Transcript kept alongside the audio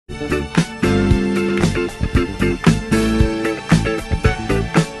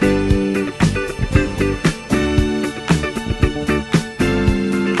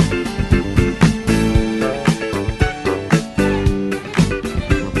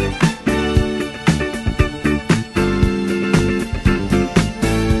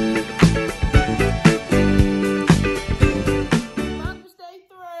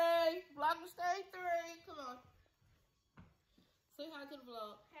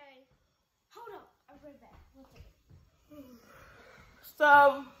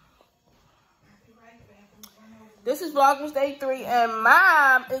So, this is Vlogmas Day 3, and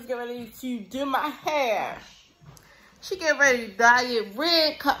Mom is getting ready to do my hair. She getting ready to dye it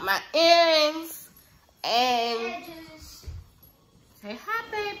red, cut my ends, and say hi,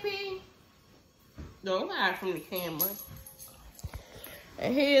 baby. Don't hide from the camera.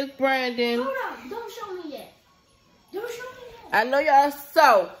 And here's Brandon. Hold on, don't show me yet. Don't show me yet. I know y'all.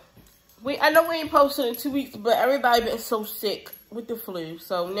 So, I know we ain't posted in 2 weeks, but everybody been so sick with the flu.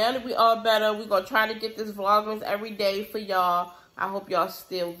 So now that we all better, we gonna try to get this Vlogmas every day for y'all. I hope y'all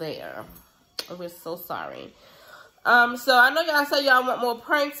still there. We're so sorry. So I know y'all say y'all want more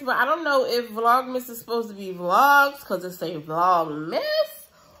pranks, but I don't know if Vlogmas is supposed to be vlogs because it say Vlogmas,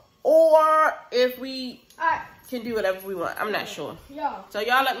 or if we can do whatever we want. I'm not sure. So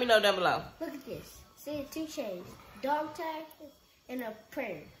y'all let me know down below. Look at this. See 2 chains, dog tag, and a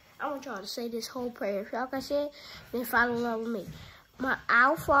prayer. I want y'all to say this whole prayer. If y'all can say it, then follow along with me.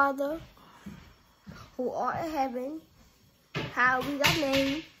 Our Father, who art in heaven, hallowed be thy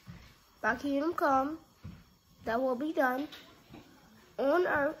name. Thy kingdom come, thy will be done, on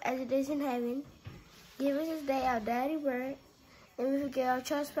earth as it is in heaven. Give us this day our daily bread, and we forgive our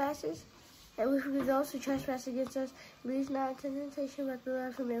trespasses, and we forgive those who trespass against us. Lead us not into temptation, but deliver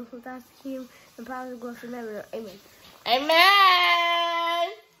us from evil. For thine is the kingdom, and power, and glory forever. Amen. Amen.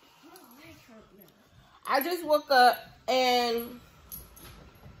 I just woke up and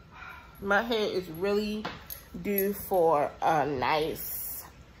my hair is really due for a nice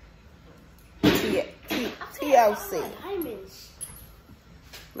TLC.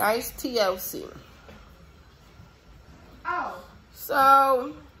 Nice TLC. Oh.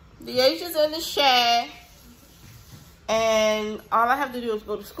 So, the age is in the shed, and all I have to do is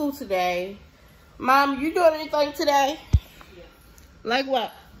go to school today. Mom, you doing anything today? Yeah. Like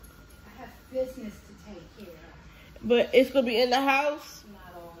what? I have business to take care of. But it's going to be in the house?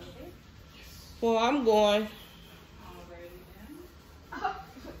 Not all of it. Well, I'm going. Alrighty then. Oh,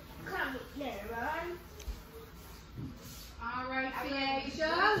 come here, Ron. Alright,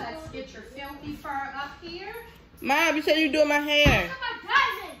 Asia, let's get your filthy fur up here. Mom, you said you doing my hair. My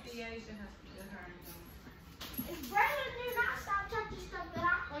cousin. Asia has to do her. If Brandon did not stop touching stuff that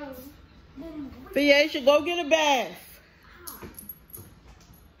I own, then Fiesha, go get a bath.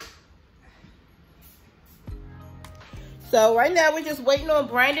 So right now we're just waiting on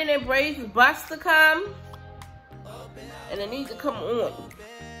Brandon and Brady's bus to come. And it needs to come on.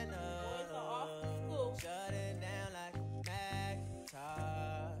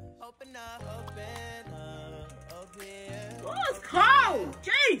 Oh, it's cold.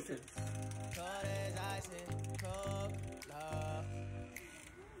 Jesus.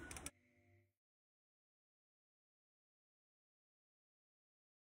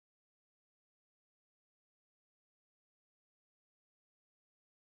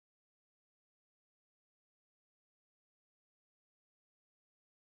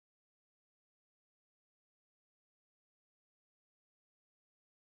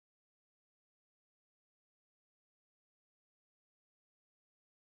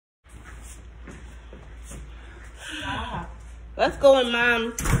 Let's go in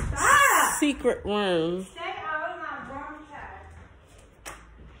Mom's secret room. Stay out of my room, cat.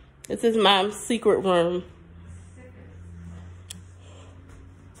 This is Mom's secret room.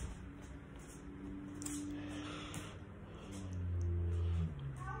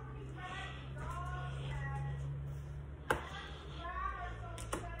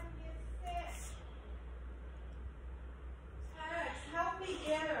 Help me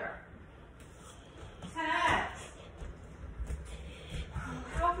get her. Tex.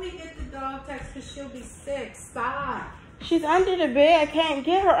 Help me get the dog Tex because she'll be sick. Stop. She's under the bed. I can't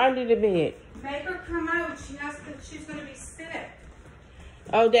get her under the bed. Make her come out. She's going to be sick.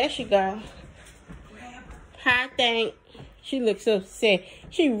 Oh, there she go. Hi, thank. She looks so sick.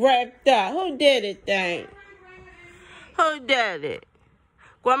 She wrapped up. Who did it, thank? Who did it?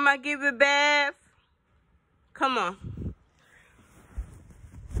 Grandma give you a bath? Come on.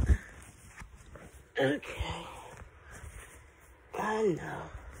 Okay. I know.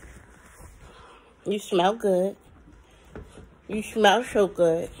 You smell good. You smell so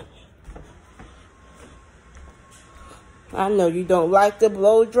good. I know you don't like the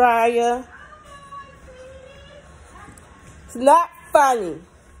blow dryer. It's not funny.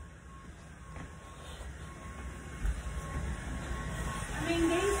 I mean,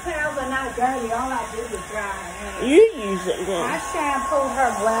 these towels are not dirty. All I do is dry her hair. You use it then. I shampooed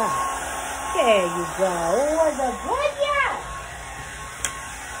her brow. There you go. Oh, the good, yeah.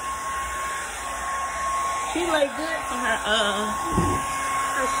 She look good for her. Oh,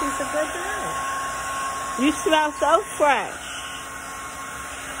 she's a good girl. You smell so fresh.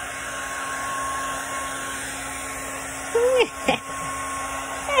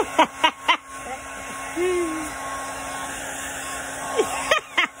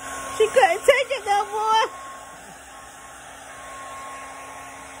 She couldn't take it no more.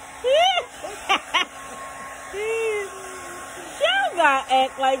 Y'all gotta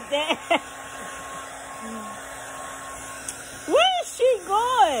act like that. Where is she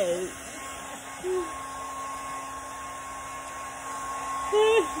going?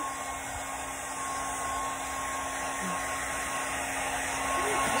 This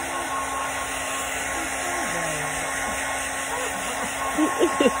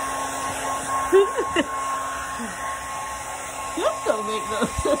don't make no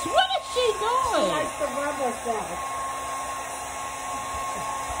sense. What is she doing? She likes the rubber stuff.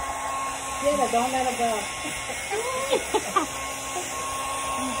 Get her, don't let her go.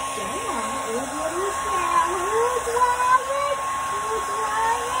 Come on, who's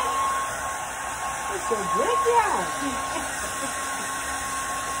it's a good job.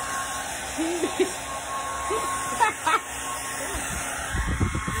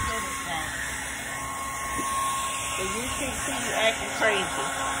 So you can't see you acting crazy.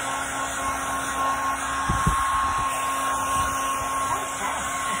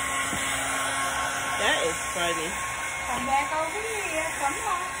 That is funny. Come back over here. Come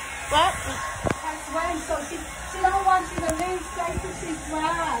on. What? That's right. So she don't want you to leave places she's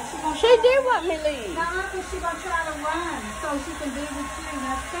wild. She did want me to leave. No, because she's going to try to run so she can be with you.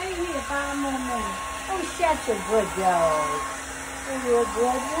 Now stay here 5 more minutes. Oh, shut your good dog. You're a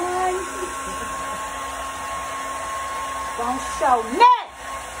good one. Don't show nothing.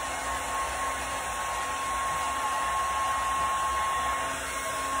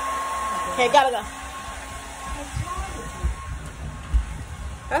 Okay, gotta go.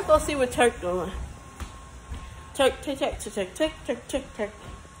 Let's go see what Turk doing. Turk.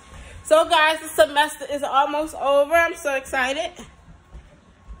 So guys, the semester is almost over. I'm so excited.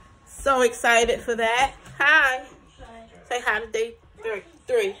 So excited for that. Hi. Say hi to day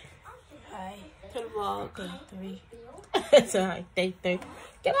 3. Hi. To the vlog. Day 3. It's alright, day 3.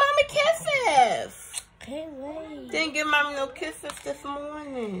 Give mommy kisses. Can't wait. Didn't give mommy no kisses this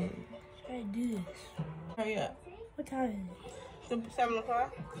morning. I do this. Hurry up. What time is it? 7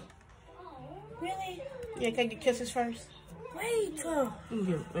 o'clock. Really? Yeah, can I get kisses first? Wait. I'm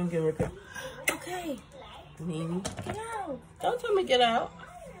getting Rick up. Okay. Mimi. Get out. Don't tell me get out.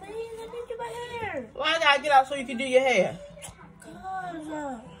 Please, let me do my hair. Why I gotta get out so you can do your hair?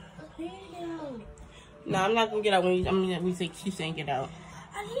 Cause, please get out. No, I'm not gonna get out when we say keep saying get out.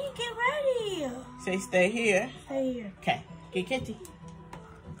 I need to get ready. Say stay here. Stay here. Okay. Get Kitty.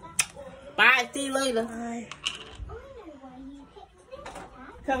 Bye. See you later. Bye.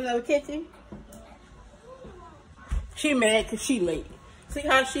 Coming over Kitty. She mad because she late. See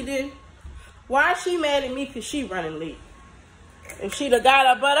how she did? Why is she mad at me because she running late? If she'd have got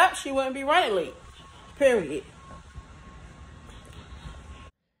her butt up, she wouldn't be running late. Period.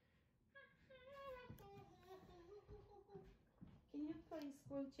 Can you please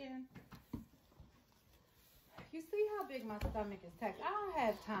scooch in? You see how big my stomach is taxed? I don't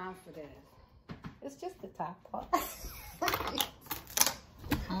have time for this. It's just the top part.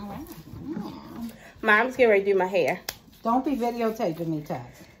 All right. Mom's getting ready to do my hair. Don't be videotaping me,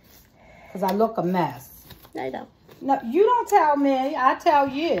 Tax. Because I look a mess. No, you don't. No, you don't tell me. I tell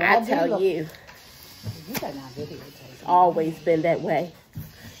you. I tell you. You better not videotape. Always been that way.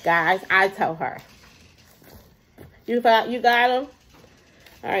 Guys, I tell her. You got him?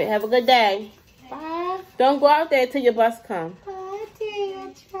 All right, have a good day. Bye. Don't go out there till your bus comes. Bye,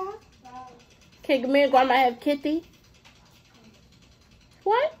 teacher. Okay, come here, Grandma have Kitty.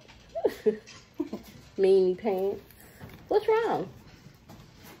 What? Meanie pants. What's wrong?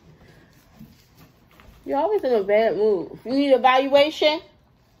 You're always in a bad mood. You need evaluation?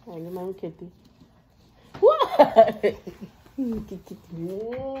 Oh, your mom Kitty. What?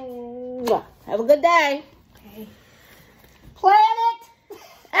 Have a good day. Okay. Planet!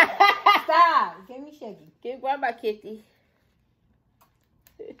 Stop. Give me shaky. Give Grandma Kitty.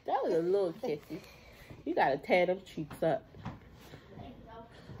 That was a little Kitty. You gotta tear them cheeks up.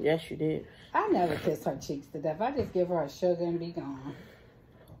 Yes, you did. I never kiss her cheeks to death. I just give her a sugar and be gone.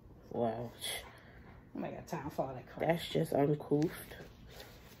 Wow. I ain't got time for all that crap. That's just uncouth.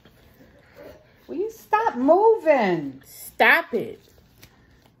 Will you stop moving? Stop it.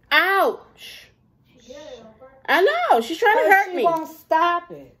 Ouch. I know. She's trying to hurt me. She won't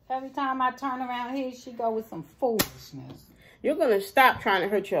stop it. Every time I turn around here, she go with some foolishness. You're going to stop trying to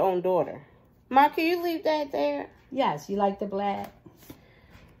hurt your own daughter. Ma, can you leave that there? Yes, you like the black?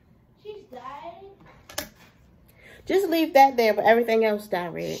 She's dying. Just leave that there, but everything else dye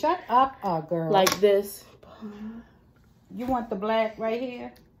red. Shut up, girl. Like this. You want the black right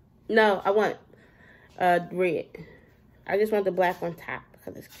here? No, I want red. I just want the black on top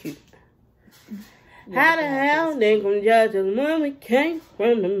because it's cute. Yeah, how the hell they gonna judge us when we came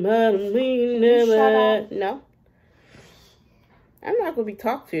from the mud and we never... Shut up. No. I'm not gonna be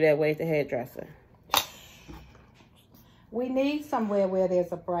talked to that way at the hairdresser. We need somewhere where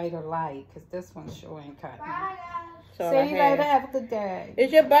there's a brighter light, because this one sure ain't cutting. Bye, guys. So See you later. Have a good day.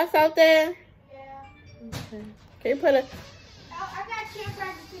 Is your bus out there? Yeah. Okay. Can you put a... Oh, I got cheer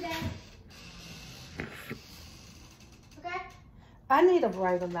practice today. Okay? I need a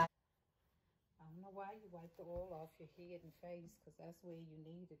brighter light. I don't know why you wiped the oil off your head and face, because that's where you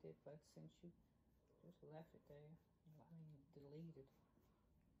needed it, but since you just left it there, I mean, deleted.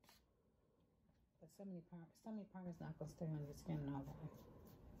 But some of your permanent's not going to stay on your skin all the way.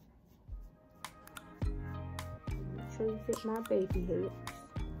 Make sure you fit my baby hair.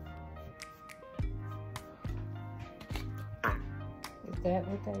 Is that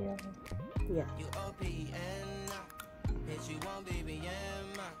what they are? Yeah. You OPN, bitch, you won't BBM.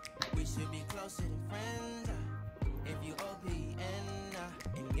 We should be closer than friends. If you OPN,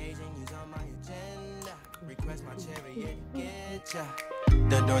 engaging you's on my agenda. Request my chariot to get ya.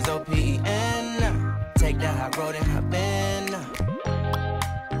 The door's OPN. Take the high road and hop in.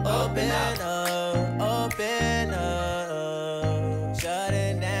 Open up, open up. Shut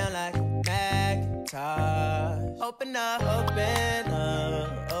it down like a Macintosh. Open up, open.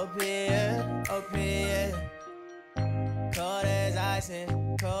 Cold as ice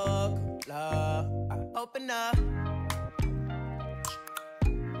and Coca-Cola. Open up.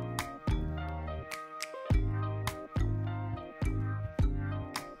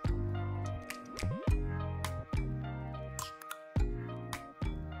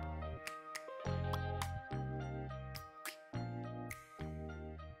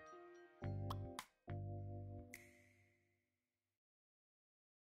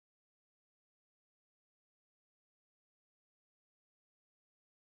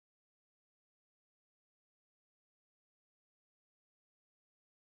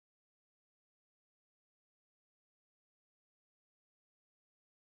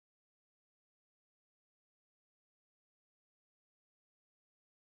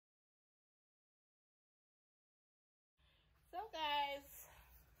 So guys,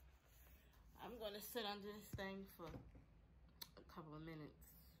 I'm going to sit under this thing for a couple of minutes,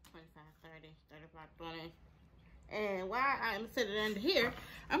 25, 30, 35, 20. And while I'm sitting under here,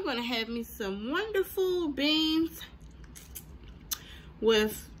 I'm going to have me some wonderful beans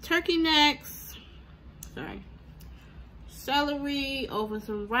with turkey necks, celery over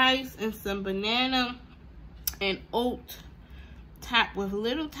some rice and some banana and oat topped with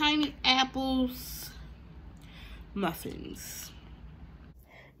little tiny apples. Muffins.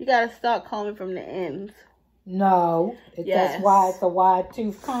 You gotta start combing from the ends. No, Yes. That's why it's a wide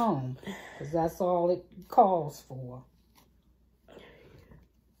tooth comb, because that's all it calls for.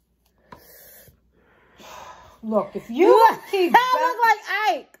 Look, if you keep that look like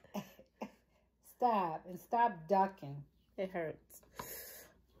Ike. Stop and stop ducking. It hurts.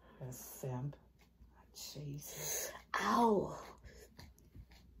 A simp. Jesus. Ow.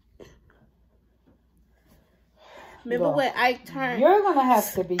 Remember Look, when Ike turned? You're gonna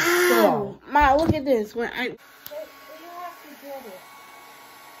have to be still. Ma, look at this. When Ike. You have to get it.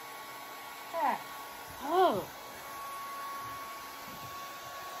 Hey. Oh.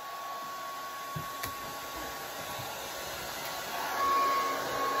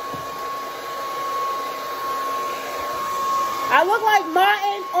 I look like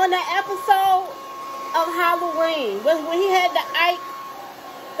Martin on the episode of Halloween when he had the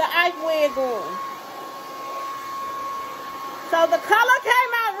Ike wig on. So the color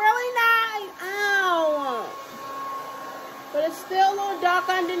came out really nice. Ow. But it's still a little dark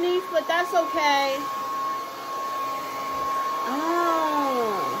underneath, but that's okay.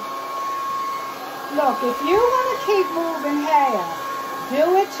 Oh. Look, if you want to keep moving hair,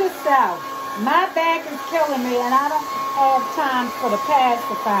 do it yourself. My back is killing me, and I don't have time for the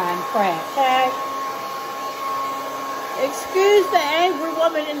pacifying crap, okay? Excuse the angry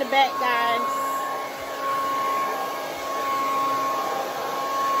woman in the back, guys.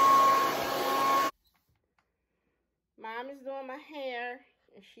 Mom is doing my hair,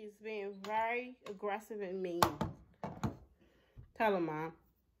 and she's being very aggressive and mean. Tell her, Mom.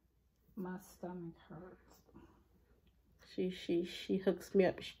 My stomach hurts. She hooks me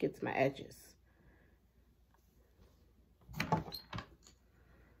up. She gets my edges.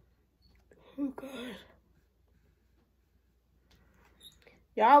 Oh, God.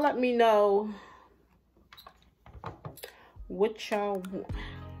 Y'all let me know what y'all want.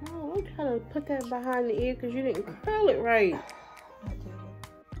 Oh, I'm trying to put that behind the ear because you didn't curl it right.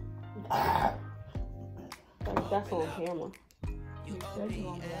 That's on camera.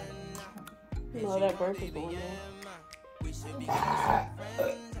 No, that burp is on there.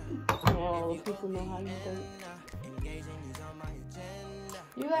 Now people know how you burp.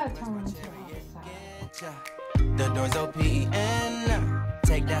 You gotta turn to the other side. The doors open.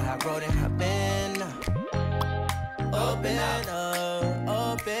 Take that hot road and hop in. Open up.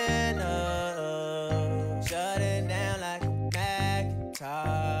 Shut it down like a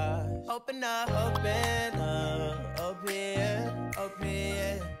Macintosh. Open up. Open.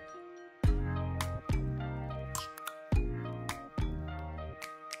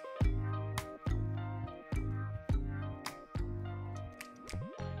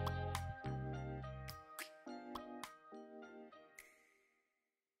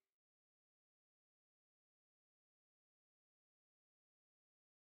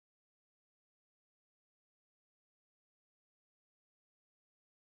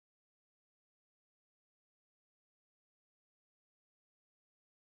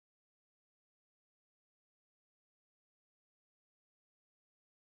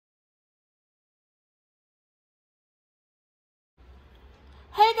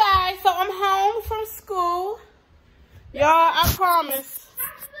 Hey guys, so I'm home from school. Y'all, I promise.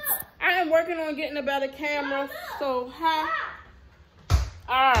 I am working on getting a better camera. So,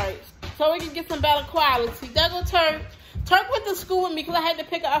 Alright. So we can get some better quality. There go Turk. Turk went to school with me because I had to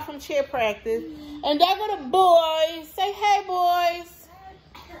pick her up from cheer practice. And there go the boys. Say hey, boys.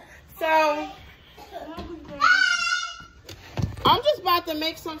 So, I'm just about to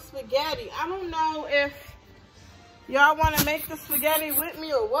make some spaghetti. I don't know if y'all want to make the spaghetti with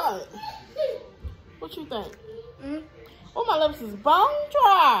me or what? What you think? Oh, my lips is bone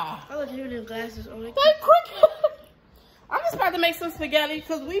dry. I was using the glasses only. They quick. I'm just about to make some spaghetti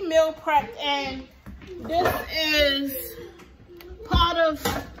because we meal prepped and this is part of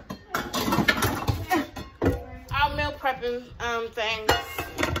our meal prepping things.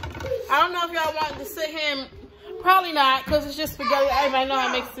 I don't know if y'all want to sit here and probably not because it's just spaghetti. Everybody know how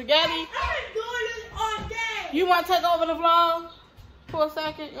to make spaghetti. You want to take over the vlog for a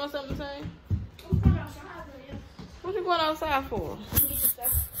second? You want something to say? What you going outside for?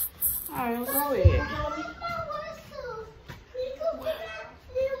 Alright, go ahead.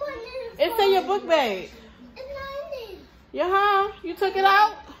 It's in your book bag. Yeah, you took it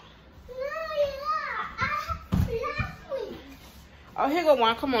out? Oh, here go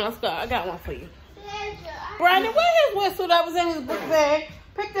one. Come on, let's go. I got one for you. Brandon, where's his whistle that was in his book bag?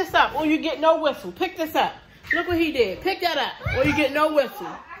 Pick this up or you get no whistle. Pick this up. Look what he did. Pick that up or you get no whistle.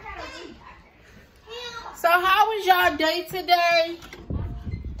 So how was y'all day today?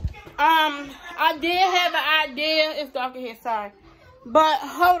 I did have an idea. It's dark in here, sorry. But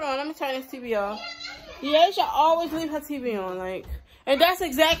hold on, let me turn this TV off. Yeah, she always leave her TV on, like, and that's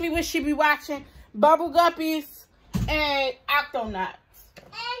exactly what she be watching. Bubble Guppies and Octonauts.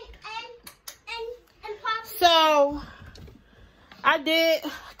 So I did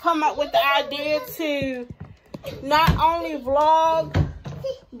come up with the idea to not only vlog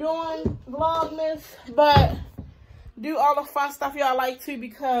doing Vlogmas, but do all the fun stuff y'all like too,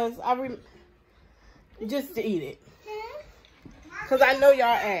 because just to eat it. Because I know y'all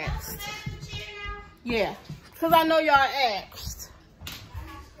asked. Yeah, because I know y'all asked.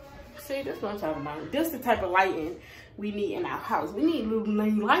 See, this is what I'm talking about. This is the type of lighting we need in our house. We need little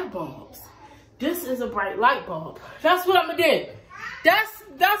mini light bulbs. This is a bright light bulb. That's what I'm gonna do.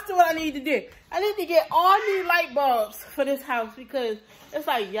 That's what I need to do. I need to get all new light bulbs for this house because it's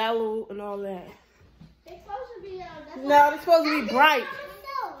like yellow and all that. They're supposed to be no, they're supposed to be bright.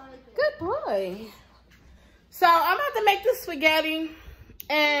 Good boy. So I'm about to make this spaghetti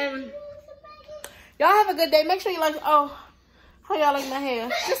and y'all have a good day. Make sure you like, oh, how y'all like my hair?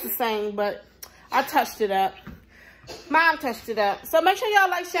 Just the same, but I touched it up. Mom touched it up. So make sure y'all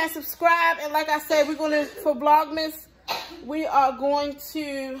like, share, and subscribe. And like I said, we're going to, for Vlogmas, we are going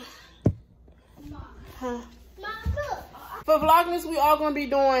to, for Vlogmas, we are going to be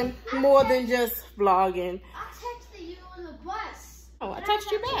doing more than just vlogging. I texted you on the bus. Oh, I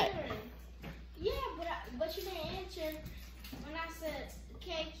texted you back. Yeah, but you didn't answer when I said,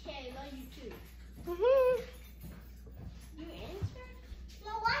 KK, love you too. You answered?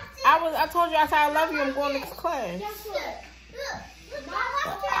 No, I told you, I said I love you, I'm going to class. Guess what? Look, my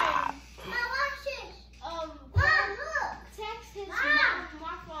text his mom from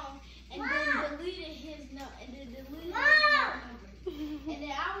my phone and then deleted his number. And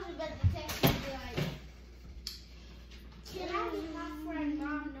then I was about to text him and be like, can I get my friend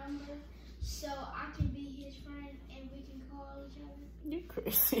mom's number so I can be his friend and we can call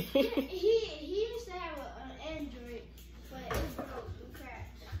crazy. he used to have an Android, but it broke and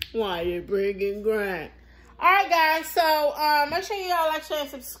cracked. Why you breaking crack? Alright guys, so make sure y'all like, share, and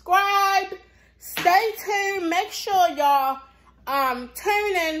subscribe. Stay tuned. Make sure y'all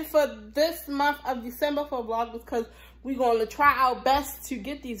tune in for this month of December for Vlogmas, because we're going to try our best to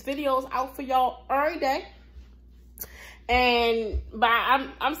get these videos out for y'all every day. And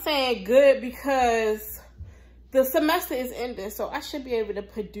I'm saying good because the semester is ending, so I should be able to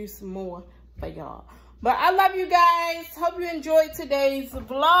produce more for y'all. But I love you guys. Hope you enjoyed today's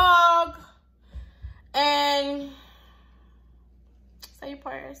vlog. And say your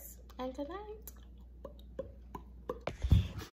prayers. And good night.